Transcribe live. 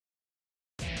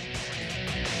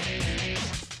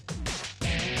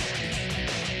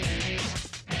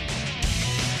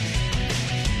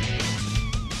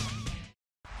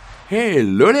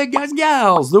Hello there guys and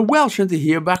gals, the Welsh Hunter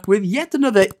here, back with yet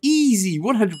another easy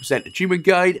 100% achievement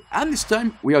guide, and this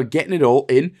time we are getting it all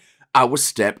in Our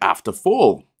Step After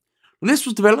Fall. And this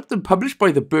was developed and published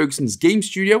by the Bergsons Game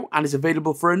Studio and is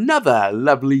available for another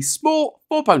lovely small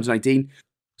 £4.19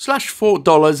 /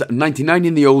 $4.99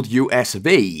 in the old US of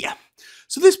A.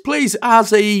 So this plays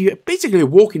as basically a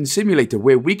walking simulator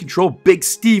where we control Big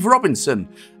Steve Robinson,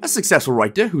 a successful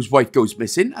writer whose wife goes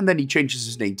missing and then he changes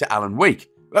his name to Alan Wake.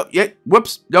 Oh, yeah,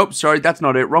 whoops, nope, sorry, that's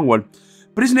not it, wrong one.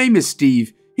 But his name is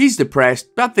Steve, he's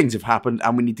depressed, bad things have happened,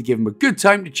 and we need to give him a good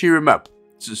time to cheer him up.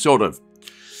 Sort of.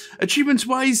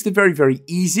 Achievements-wise, they're very, very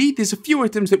easy. There's a few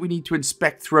items that we need to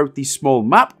inspect throughout the small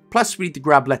map, plus we need to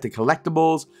grab letter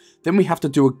collectibles, then we have to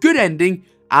do a good ending,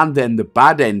 and then the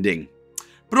bad ending.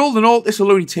 But all in all, this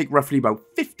will only take roughly about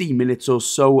 15 minutes or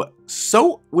so.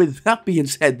 So, with that being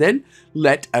said then,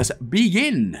 let us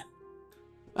begin.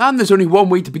 And there's only one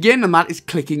way to begin, and that is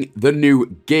clicking the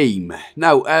new game.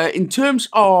 Now, in terms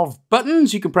of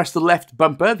buttons, you can press the left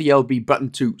bumper, the LB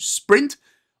button, to sprint,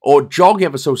 or jog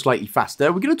ever so slightly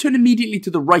faster. We're going to turn immediately to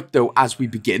the right, though, as we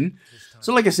begin.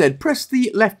 So, like I said, press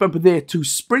the left bumper there to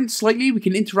sprint slightly. We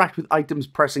can interact with items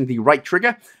pressing the right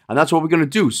trigger, and that's what we're going to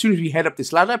do. As soon as we head up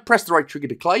this ladder, press the right trigger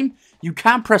to climb. You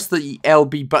can press the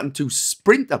LB button to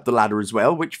sprint up the ladder as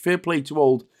well, which fair play to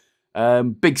old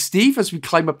Big Steve as we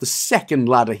climb up the second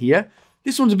ladder here.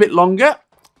 This one's a bit longer,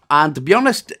 and to be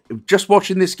honest, just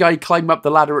watching this guy climb up the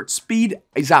ladder at speed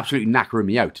is absolutely knackering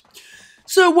me out.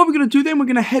 So what we're going to do then, we're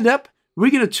going to head up,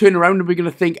 we're going to turn around, and we're going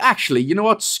to think, actually, you know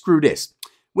what, screw this.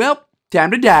 Well,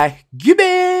 time to die.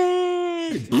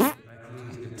 Goodbye!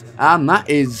 And that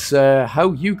is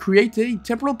how you create a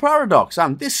temporal paradox.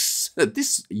 And this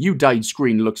you died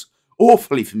screen looks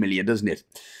awfully familiar, doesn't it?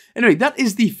 Anyway, that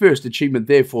is the first achievement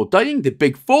there for dying, the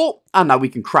big fall, and now we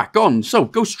can crack on. So,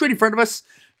 go straight in front of us,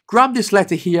 grab this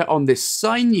letter here on this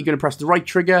sign, you're going to press the right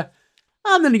trigger,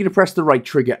 and then you're going to press the right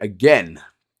trigger again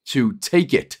to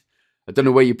take it. I don't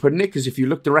know where you're putting it, because if you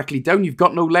look directly down, you've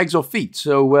got no legs or feet,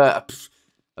 so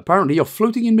apparently you're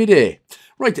floating in midair.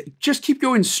 Right, just keep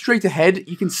going straight ahead.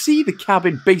 You can see the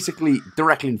cabin basically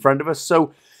directly in front of us,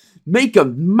 so make a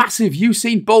massive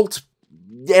Usain Bolt,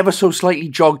 ever so slightly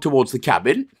jog towards the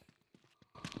cabin.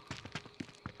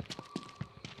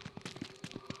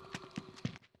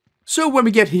 So when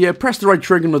we get here, press the right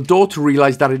trigger on the door to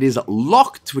realise that it is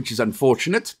locked, which is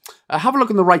unfortunate. Have a look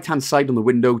on the right-hand side on the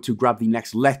window to grab the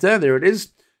next letter. There it is.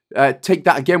 Take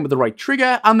that again with the right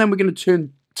trigger, and then we're going to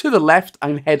turn to the left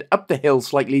and head up the hill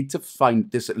slightly to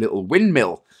find this little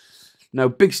windmill. Now,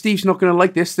 Big Steve's not going to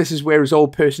like this. This is where his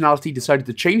old personality decided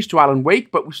to change to Alan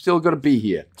Wake, but we've still got to be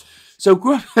here. So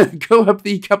go up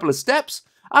the couple of steps,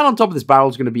 and on top of this barrel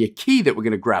is going to be a key that we're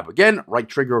going to grab. Again, right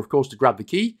trigger, of course, to grab the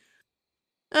key.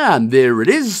 And there it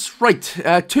is. Right,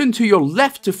 turn to your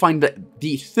left to find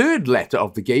the third letter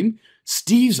of the game,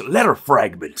 Steve's letter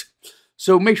fragment.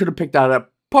 So make sure to pick that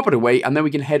up, pop it away, and then we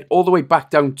can head all the way back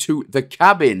down to the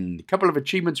cabin. A couple of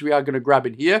achievements we are going to grab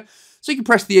in here. So you can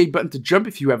press the A button to jump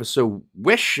if you ever so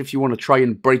wish, if you want to try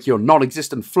and break your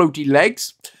non-existent floaty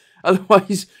legs.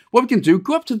 Otherwise, what we can do,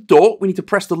 go up to the door, we need to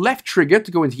press the left trigger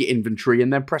to go into your inventory,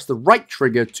 and then press the right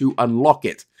trigger to unlock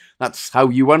it. That's how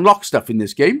you unlock stuff in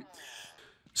this game.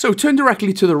 So turn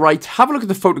directly to the right, have a look at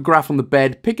the photograph on the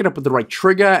bed, pick it up with the right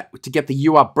trigger to get the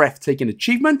You Are Breathtaking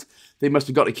achievement. They must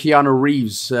have got a Keanu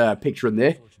Reeves picture in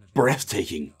there.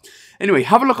 Breathtaking. Anyway,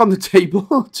 have a look on the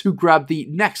table to grab the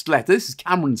next letter. This is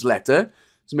Cameron's letter.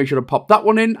 So make sure to pop that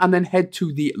one in and then head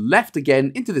to the left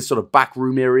again into this sort of back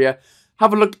room area.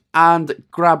 Have a look and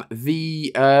grab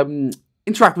the,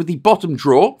 interact with the bottom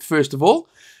drawer, first of all.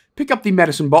 Pick up the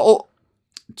medicine bottle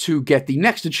to get the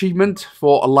next achievement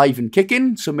for Alive and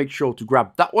Kicking. So make sure to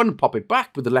grab that one and pop it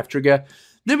back with the left trigger.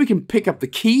 Then we can pick up the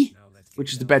key,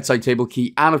 which is the bedside table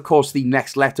key. And of course the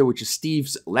next letter, which is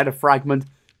Steve's letter fragment,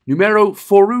 numero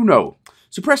 41.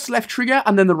 So press the left trigger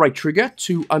and then the right trigger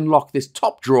to unlock this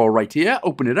top drawer right here.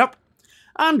 Open it up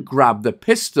and grab the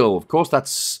pistol. Of course,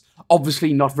 that's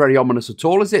obviously not very ominous at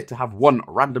all, is it? To have one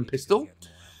random pistol.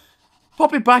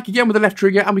 Pop it back again with the left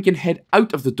trigger and we can head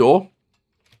out of the door.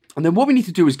 And then what we need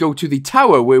to do is go to the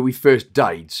tower where we first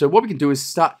died. So what we can do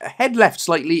is head left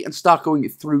slightly and start going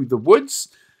through the woods.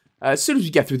 As soon as we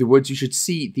get through the woods, you should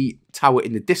see the tower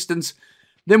in the distance.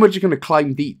 Then we're just going to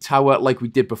climb the tower like we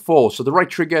did before. So the right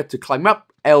trigger to climb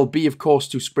up, LB, of course,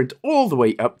 to sprint all the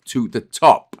way up to the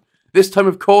top. This time,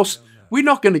 of course, we're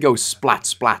not going to go splat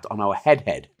splat on our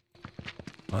head.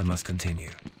 I must continue.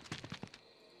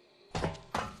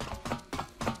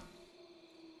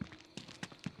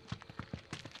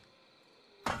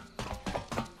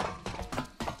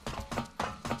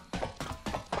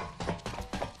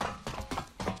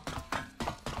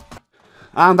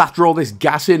 And after all this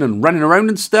gassing and running around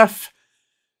and stuff,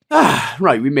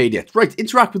 right, we made it. Right,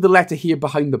 interact with the letter here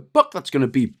behind the book. That's going to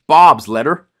be Bob's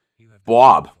letter.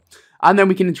 Bob. And then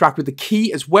we can interact with the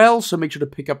key as well, so make sure to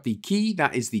pick up the key.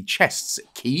 That is the chest's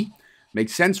key.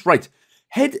 Makes sense. Right,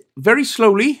 head very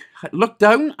slowly, look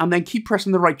down, and then keep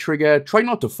pressing the right trigger. Try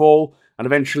not to fall, and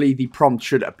eventually the prompt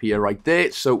should appear right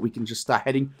there, so we can just start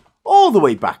heading all the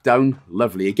way back down.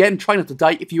 Lovely. Again, try not to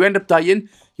die. If you end up dying,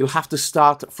 you'll have to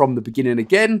start from the beginning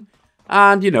again,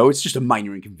 and, you know, it's just a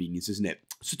minor inconvenience, isn't it?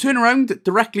 So turn around,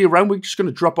 directly around. We're just going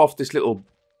to drop off this little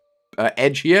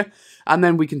edge here, and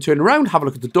then we can turn around, have a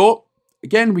look at the door.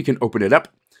 Again, we can open it up,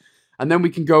 and then we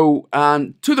can go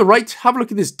to the right, have a look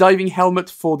at this diving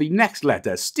helmet for the next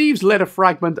letter. Steve's letter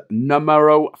fragment,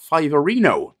 numero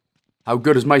fiverino. How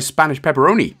good is my Spanish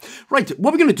pepperoni? Right,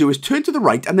 what we're going to do is turn to the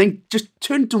right, and then just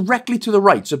turn directly to the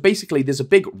right. So basically, there's a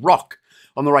big rock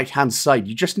on the right-hand side.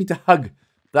 You just need to hug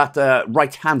that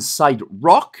right-hand side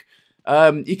rock.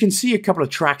 You can see a couple of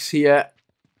tracks here,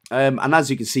 and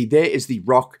as you can see, there is the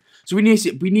rock. So we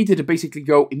needed to basically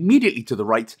go immediately to the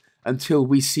right until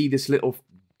we see this little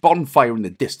bonfire in the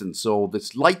distance, or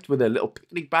this light with a little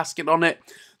picnic basket on it.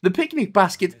 The picnic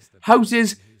basket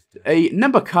houses a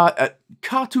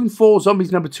Cartoon 4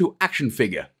 Zombies number 2 action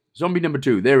figure. Zombie number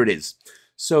 2, there it is.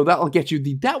 So that'll get you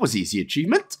the That Was Easy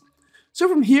achievement. So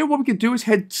from here, what we can do is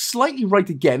head slightly right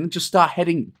again and just start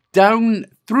heading down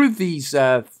through these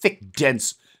thick,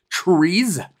 dense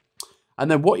trees. And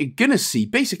then what you're going to see,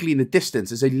 basically in the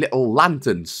distance, is a little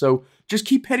lantern. So just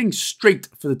keep heading straight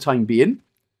for the time being.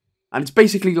 And it's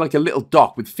basically like a little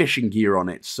dock with fishing gear on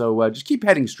it. So just keep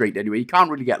heading straight anyway. You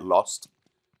can't really get lost.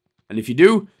 And if you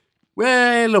do,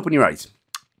 well, open your eyes.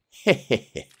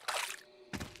 Hehehe.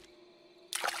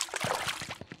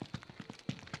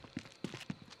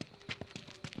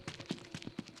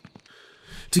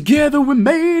 Together we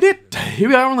made it. Here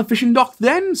we are on the fishing dock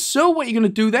then. So what you're going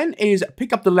to do then is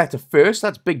pick up the letter first.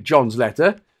 That's Big John's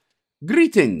letter.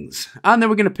 Greetings. And then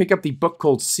we're going to pick up the book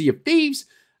called Sea of Thieves.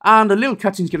 And a little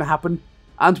cutscene's going to happen.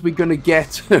 And we're going to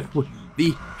get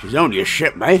the She's Only a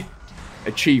Ship, mate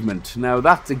achievement. Now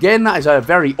that, again, that is a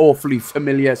very awfully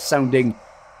familiar sounding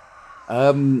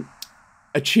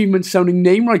achievement sounding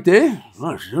name right there.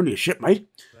 Oh, she's only a ship, mate.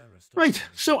 Right,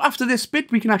 so after this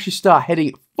bit, we can actually start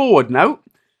heading forward now.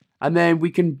 And then we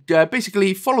can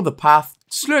basically follow the path,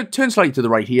 turn slightly to the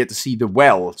right here to see the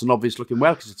well. It's an obvious looking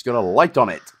well because it's got a light on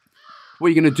it. What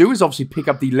you're going to do is obviously pick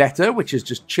up the letter, which is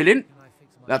just chilling.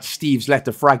 That's Steve's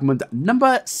letter fragment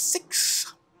number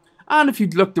 6. And if you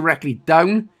look directly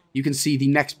down, you can see the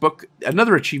next book,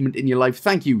 another achievement in your life.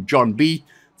 Thank you, John B,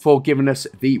 for giving us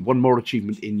the one more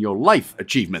achievement in your life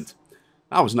achievement.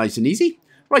 That was nice and easy.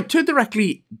 Right, turn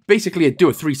directly, basically do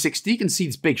a 360. You can see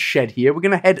this big shed here. We're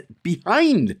going to head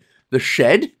behind the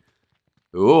shed.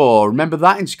 Oh, remember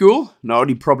that in school? No,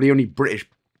 probably only British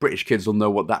kids will know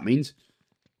what that means.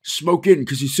 Smoking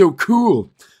because you're so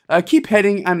cool. Keep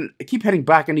heading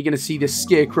back, and you're going to see this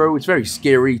scarecrow. It's very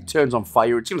scary. Turns on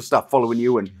fire. It's going to start following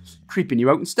you and creeping you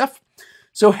out and stuff.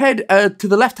 So head to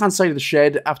the left-hand side of the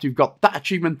shed after you've got that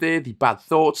achievement there, the bad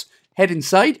thoughts. Head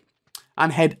inside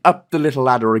and head up the little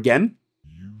ladder again.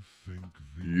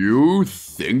 You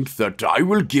think that I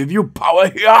will give you power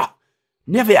here?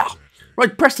 Never.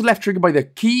 Right, press the left trigger by the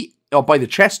key, or by the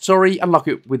chest, sorry. Unlock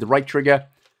it with the right trigger.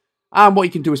 And what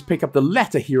you can do is pick up the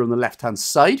letter here on the left-hand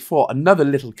side for another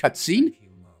little cutscene.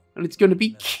 And it's going to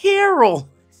be Carol.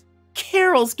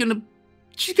 Carol's going to...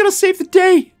 She's going to save the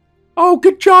day. Oh,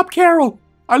 good job, Carol.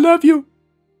 I love you.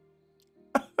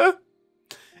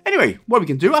 Anyway, what we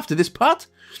can do after this part,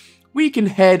 we can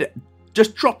head...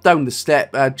 Just drop down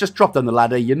the just drop down the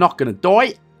ladder. You're not going to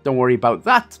die. Don't worry about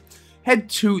that. Head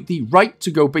to the right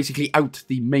to go basically out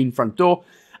the main front door.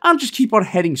 And just keep on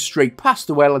heading straight past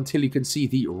the well until you can see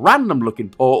the random looking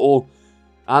portal.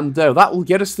 And that will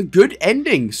get us the good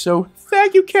ending. So,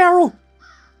 thank you, Carol.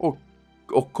 Or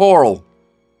Coral.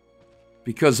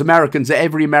 Because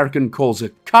every American calls a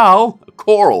Carl a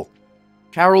Coral.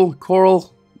 Carol,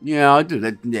 Coral. Yeah, I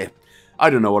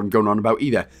don't know what I'm going on about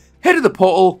either. Head to the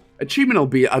portal. Achievement will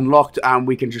be unlocked and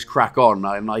we can just crack on.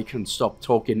 And I can stop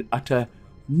talking utter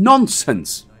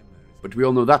nonsense. But we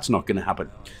all know that's not going to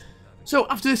happen. So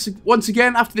after this, once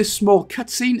again, after this small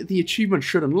cutscene, the achievement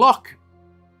should unlock.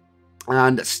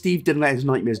 And Steve didn't let his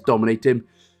nightmares dominate him.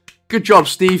 Good job,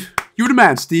 Steve. You're the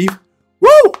man, Steve.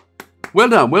 Woo! Well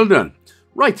done, well done.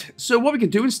 Right, so what we can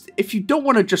do is, if you don't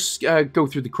want to just go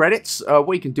through the credits,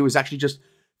 what you can do is actually just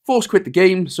force quit the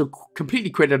game. So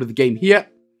completely quit out of the game here.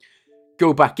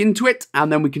 Go back into it,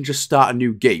 and then we can just start a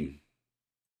new game.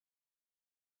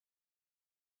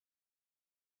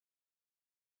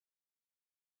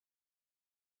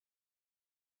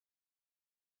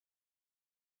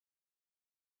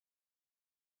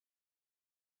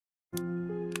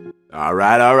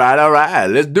 Alright,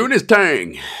 let's do this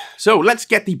thing. So let's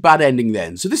get the bad ending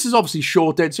then. So this is obviously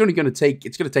shorter, it's going to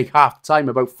take half the time,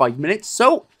 about 5 minutes.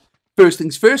 So, first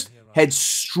things first, head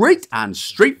straight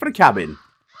for the cabin.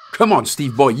 Come on,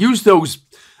 Steve boy, use those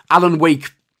Alan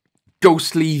Wake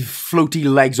ghostly floaty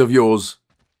legs of yours.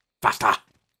 Faster.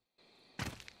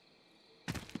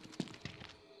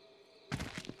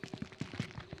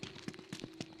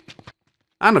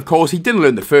 And of course, he didn't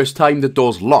learn the first time the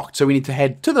door's locked, so we need to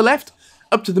head to the left,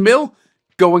 up to the mill,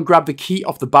 go and grab the key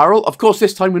off the barrel. Of course,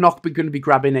 this time we're not going to be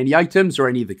grabbing any items or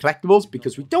any of the collectibles,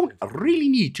 because we don't really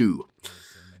need to.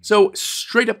 So,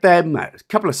 straight up there, a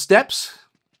couple of steps,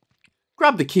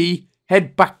 grab the key,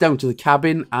 head back down to the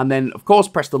cabin, and then, of course,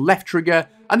 press the left trigger,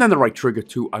 and then the right trigger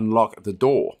to unlock the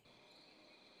door.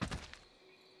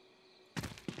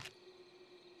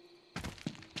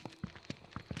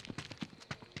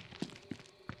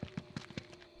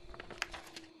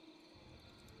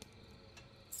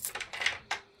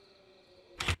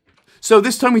 So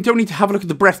this time we don't need to have a look at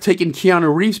the breathtaking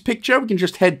Keanu Reeves picture. We can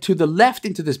just head to the left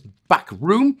into this back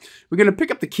room. We're going to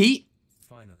pick up the key.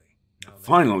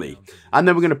 Finally. And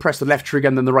then we're going to press the left trigger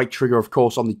and then the right trigger, of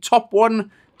course, on the top one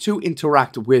to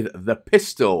interact with the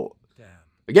pistol.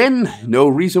 Again, no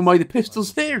reason why the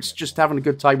pistol's there. It's just having a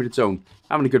good time with its own.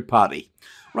 Having a good party.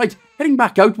 Right, heading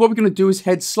back out, what we're going to do is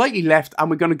head slightly left and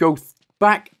we're going to go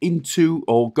back into,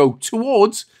 or go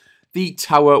towards, the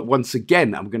tower once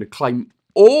again. And we're going to climb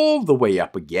all the way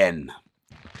up again.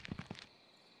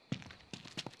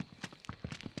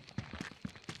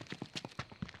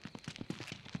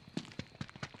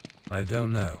 I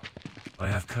don't know. I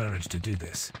have courage to do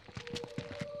this.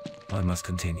 I must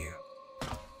continue.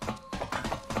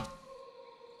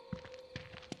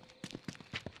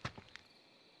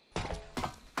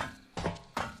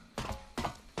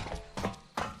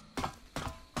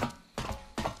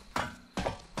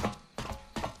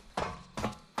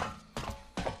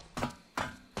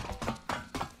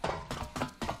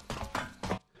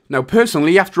 Now,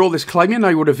 personally, after all this climbing,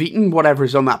 I would have eaten whatever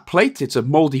is on that plate. It's a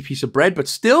mouldy piece of bread, but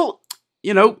still,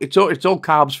 you know, it's all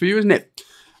carbs for you, isn't it?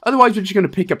 Otherwise, we're just going to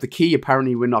pick up the key.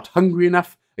 Apparently, we're not hungry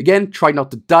enough. Again, try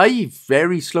not to die.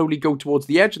 Very slowly go towards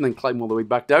the edge and then climb all the way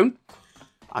back down.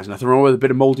 There's nothing wrong with a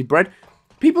bit of mouldy bread.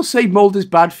 People say mould is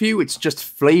bad for you. It's just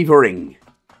flavouring.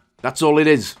 That's all it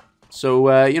is.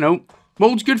 So, you know,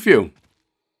 mould's good for you.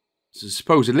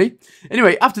 Supposedly.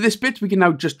 Anyway, after this bit, we can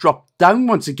now just drop down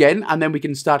once again, and then we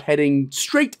can start heading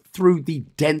straight through the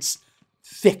dense,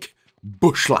 thick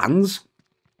bushlands.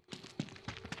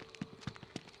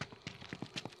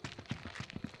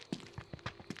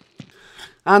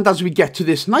 And as we get to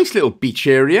this nice little beach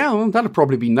area, well, that'll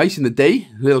probably be nice in the day,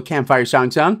 a little campfire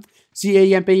sound.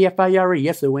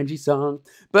 CAMPFIRESONG song.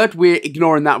 But we're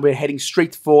ignoring that, we're heading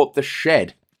straight for the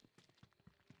shed.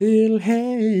 It'll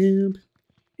help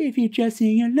if you just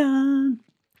sing along.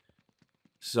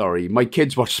 Sorry, my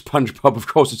kids watch SpongeBob. Of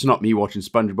course, it's not me watching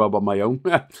SpongeBob on my own.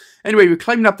 Anyway, we're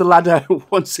climbing up the ladder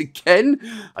once again.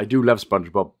 I do love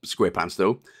SpongeBob SquarePants,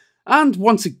 though. And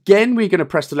once again, we're going to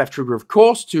press the left trigger, of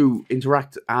course, to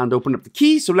interact and open up the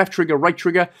key. So left trigger, right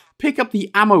trigger. Pick up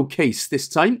the ammo case this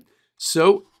time.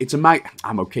 So it's a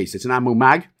ammo case. It's an ammo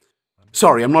mag.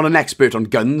 Sorry, I'm not an expert on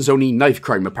guns, only knife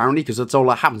crime apparently, because that's all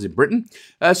that happens in Britain.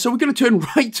 So we're going to turn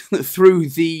right through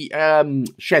the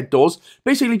shed doors.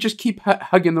 Basically, just keep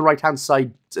hugging the right-hand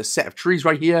side set of trees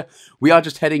right here. We are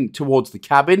just heading towards the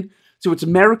cabin. So it's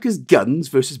America's guns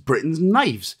versus Britain's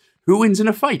knives. Who wins in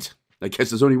a fight? I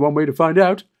guess there's only one way to find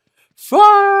out.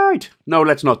 Fight! No,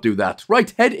 let's not do that.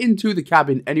 Right, head into the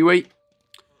cabin anyway.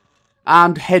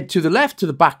 And head to the left, to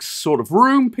the back sort of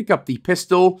room. Pick up the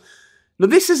pistol. Now,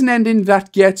 this is an ending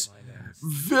that gets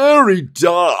very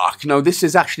dark. Now, this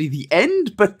is actually the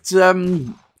end, but,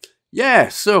 yeah,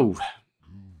 so,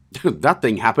 that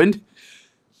thing happened.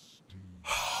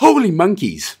 Holy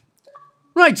monkeys.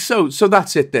 Right, so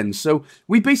that's it then. So,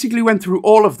 we basically went through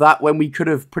all of that when we could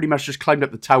have pretty much just climbed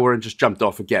up the tower and just jumped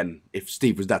off again, if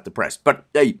Steve was that depressed. But,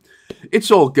 hey, it's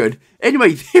all good.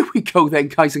 Anyway, there we go then,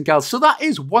 guys and gals. So, that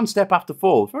is One Step After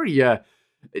Fall. Very,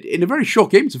 in a very short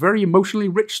game, it's a very emotionally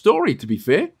rich story, to be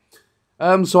fair.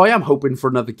 So I am hoping for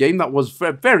another game. That was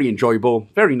very enjoyable,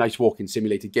 very nice walking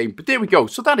simulator game. But there we go.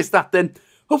 So that is that then.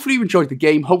 Hopefully you enjoyed the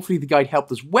game. Hopefully the guide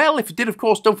helped as well. If it did, of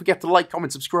course, don't forget to like,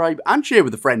 comment, subscribe, and share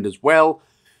with a friend as well.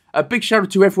 A big shout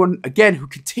out to everyone, again, who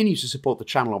continues to support the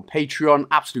channel on Patreon.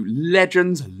 Absolute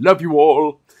legends. Love you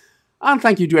all. And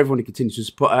thank you to everyone who continues to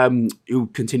support, who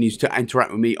continues to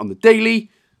interact with me on the daily.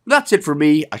 That's it from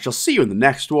me. I shall see you in the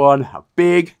next one. A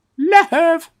big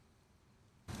love.